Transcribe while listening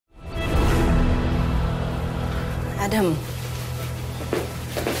Adam.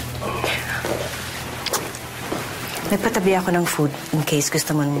 Nagpatabi ako ng food in case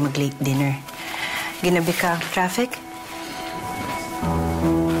gusto mo mag-late dinner. Ginabi ka, traffic?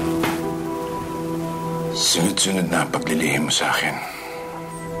 Sunod-sunod na paglilihim mo sa akin.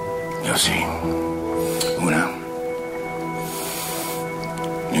 Yossi, una,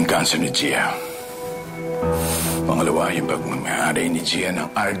 yung cancer ni Gia. Pangalawa, yung pagmamayari ni Gia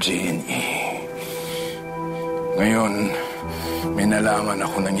ng RG&E. Ngayon, may nalaman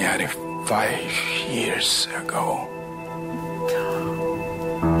ako nangyari 5 years ago.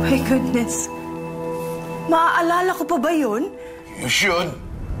 My goodness. Maaalala ko pa ba yun? You should.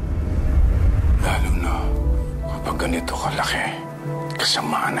 Lalo na kapag ganito kalaki,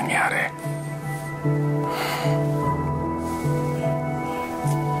 kasamaan nangyari.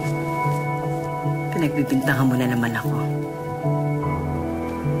 Pinagbibintangan mo na naman ako.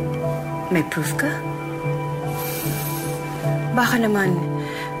 May proof ka? Baka naman,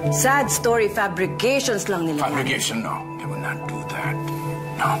 sad story fabrications lang nila. Fabrication, no. They will not do that.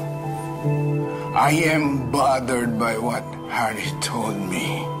 No. I am bothered by what Harry told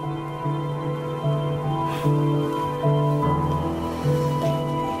me.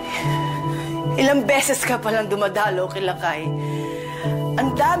 Ilang beses ka palang dumadalo, Kilakay.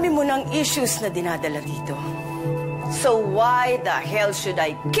 Ang dami mo ng issues na dinadala dito. So why the hell should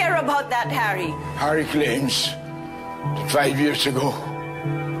I care about that, Harry? Harry claims that 5 years ago,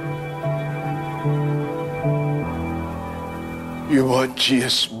 you bought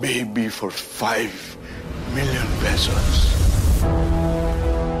Gia's baby for 5 million pesos.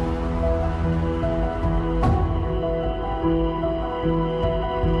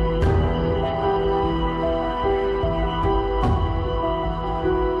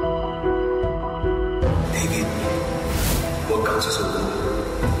 David, huwag kang sasuko.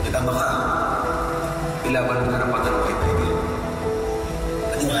 Nagama ka. Ilaban mo karapatan mo kay David.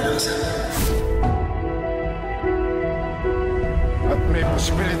 Paniwala ka sa akin. At may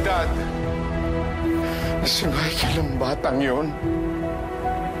posibilidad na si Michael ang batang yun.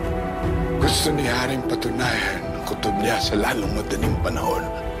 Gusto ni Haring patunayan ang kutob niya sa lalong madaling panahon.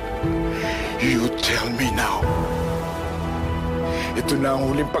 You tell me now. Ito na ang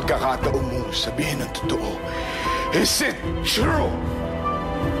huling pagkakataon mo sabihin ang totoo. Is it true?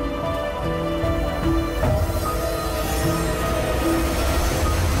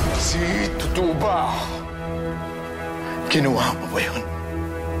 Totoo ba? Ginawa mo ba yun?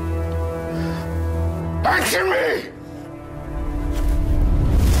 Answer me!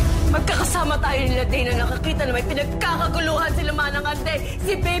 Magkakasama tayo nila, Dana. Nakakita na may pinagkakaguluhan sila manang ante.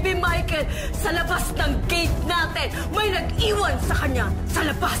 Si Baby Michael sa labas ng gate natin. May nag-iwan sa kanya sa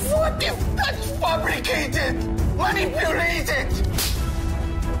labas. What if that's fabricated? Manipulated?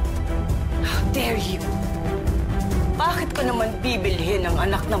 How dare you? Bakit ko naman bibilhin ang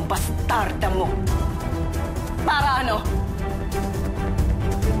anak ng bastarda mo? Para ano?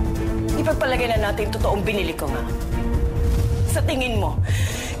 Ipagpalagay na natin totoong binili ko nga. Sa tingin mo,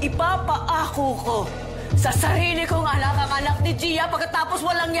 ipapaako ko sa sarili kong anak ang anak ni Gia pagkatapos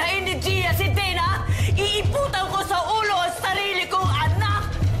walang yain ni Gia si Dana? Iiputan ko sa ulo ang sarili kong anak!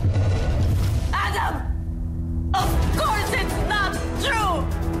 Adam! Of course it's not true!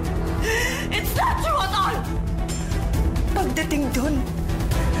 It's not true at all! Pagdating dun,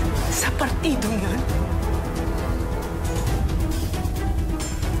 sa partidong yun,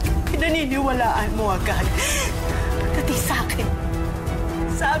 pinaniniwalaan mo agad. Pagdating sa akin,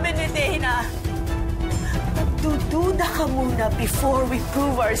 sabi ni Dana, magdududa ka muna before we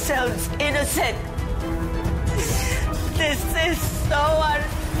prove ourselves innocent. This is so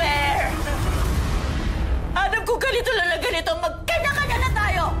unfair. Adam, kung ganito lang na ganito